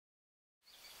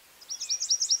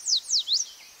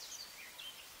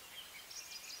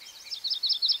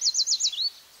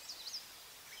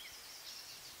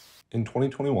In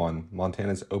 2021,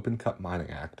 Montana's Open Cut Mining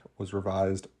Act was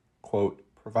revised, quote,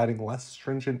 providing less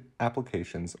stringent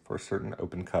applications for certain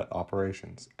open cut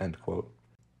operations, end quote,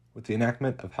 with the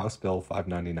enactment of House Bill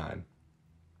 599.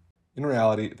 In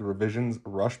reality, the revisions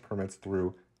rush permits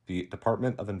through the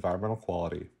Department of Environmental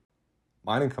Quality.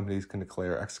 Mining companies can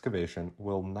declare excavation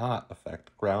will not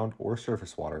affect ground or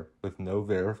surface water with no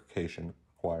verification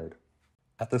required.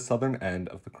 At the southern end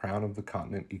of the crown of the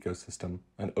continent ecosystem,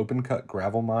 an open-cut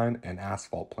gravel mine and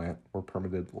asphalt plant were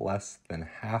permitted less than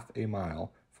half a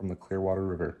mile from the Clearwater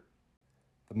River.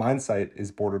 The mine site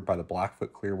is bordered by the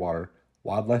Blackfoot Clearwater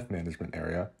Wildlife Management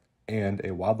Area and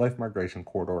a wildlife migration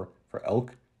corridor for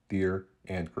elk, deer,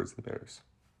 and grizzly bears.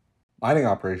 Mining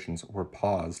operations were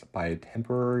paused by a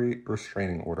temporary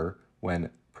restraining order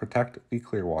when Protect the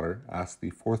Clearwater asked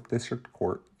the 4th District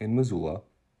Court in Missoula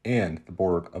and the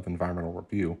Board of Environmental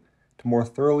Review to more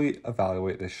thoroughly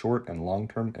evaluate the short and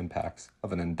long-term impacts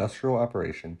of an industrial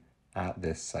operation at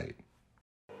this site.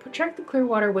 Protect the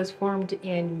Clearwater was formed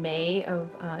in May of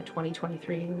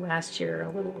 2023, last year, a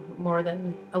little more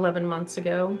than 11 months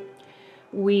ago.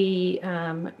 We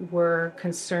were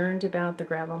concerned about the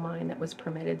gravel mine that was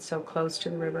permitted so close to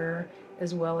the river,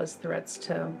 as well as threats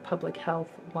to public health,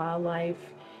 wildlife,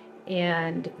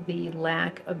 and the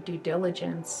lack of due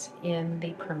diligence in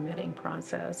the permitting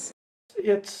process.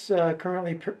 It's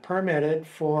currently permitted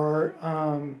for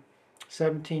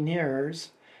 17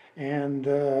 years, and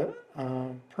the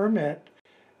permit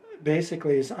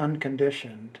basically is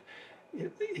unconditioned.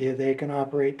 They can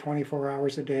operate 24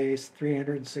 hours a day,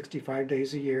 365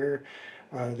 days a year.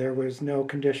 There was no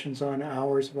conditions on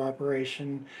hours of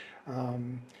operation.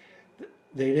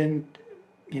 They didn't,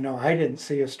 I didn't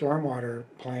see a stormwater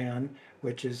plan,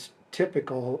 which is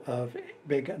typical of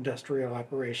big industrial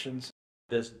operations.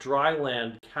 This dry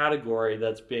land category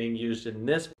that's being used in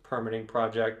this permitting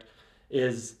project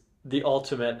is the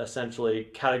ultimate, essentially,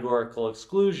 categorical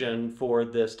exclusion for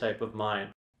this type of mine.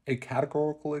 A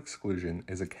categorical exclusion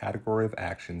is a category of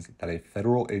actions that a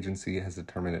federal agency has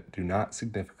determined do not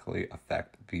significantly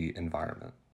affect the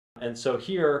environment. And so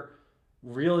here,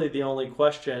 really the only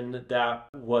question that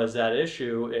was at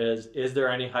issue is there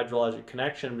any hydrologic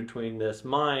connection between this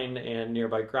mine and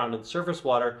nearby ground and surface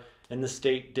water? And the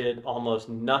state did almost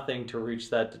nothing to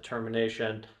reach that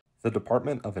determination. The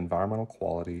Department of Environmental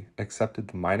Quality accepted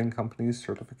the mining company's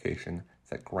certification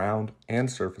that ground and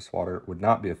surface water would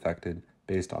not be affected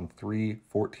based on 3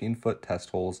 14-foot test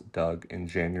holes dug in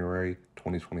January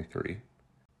 2023.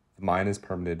 The mine is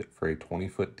permitted for a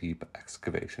 20-foot deep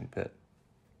excavation pit.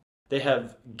 They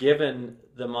have given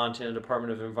the Montana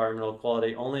Department of Environmental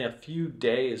Quality only a few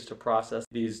days to process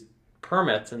these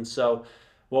permits. And so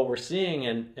what we're seeing,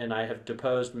 and I have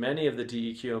deposed many of the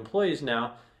DEQ employees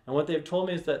now, and what they've told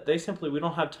me is that we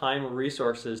don't have time or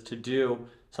resources to do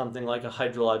something like a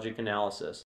hydrologic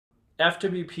analysis.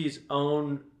 FWP's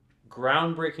own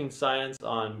groundbreaking science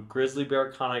on grizzly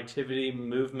bear connectivity,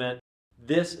 movement,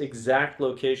 this exact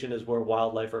location is where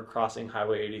wildlife are crossing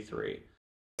Highway 83.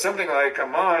 Something like a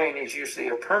mine is usually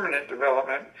a permanent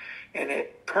development, and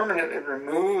it permanently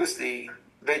removes the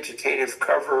vegetative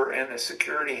cover and the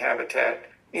security habitat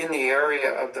in the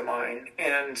area of the mine,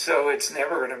 and so it's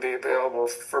never going to be available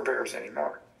for bears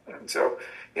anymore. And so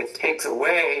it takes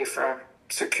away from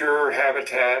secure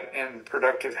habitat and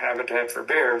productive habitat for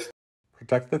bears.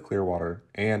 Protect the Clearwater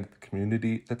and the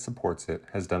community that supports it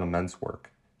has done immense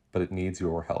work, but it needs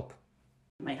your help.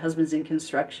 My husband's in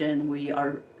construction. We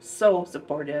are so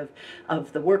supportive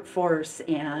of the workforce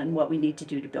and what we need to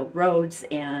do to build roads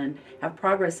and have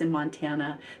progress in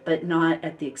Montana, but not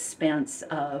at the expense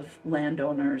of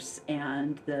landowners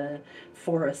and the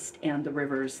forest and the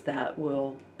rivers that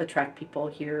will attract people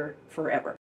here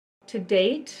forever. To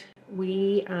date,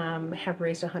 we have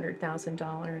raised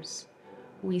 $100,000.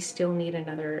 We still need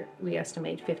we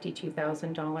estimate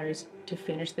 $52,000 to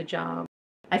finish the job.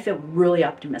 I feel really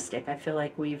optimistic. I feel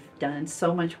like we've done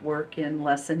so much work in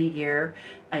less than a year.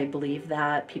 I believe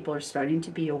that people are starting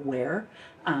to be aware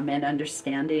and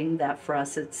understanding that for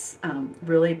us it's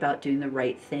really about doing the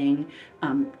right thing,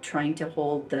 trying to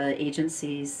hold the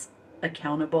agencies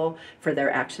accountable for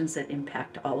their actions that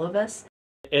impact all of us.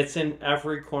 It's in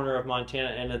every corner of Montana,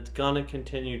 and it's going to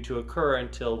continue to occur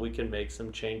until we can make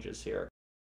some changes here.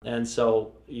 And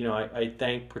so, I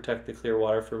thank Protect the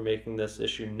Clearwater for making this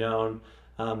issue known.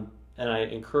 And I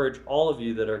encourage all of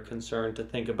you that are concerned to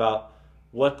think about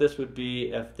what this would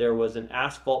be if there was an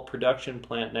asphalt production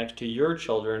plant next to your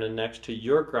children and next to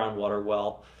your groundwater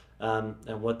well,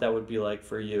 and what that would be like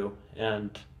for you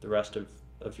and the rest of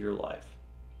your life.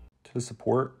 To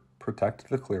support Protect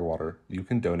the Clearwater, you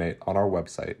can donate on our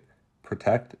website,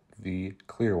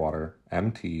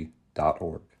 protecttheclearwatermt.org.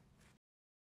 www.clearwatercounty.org.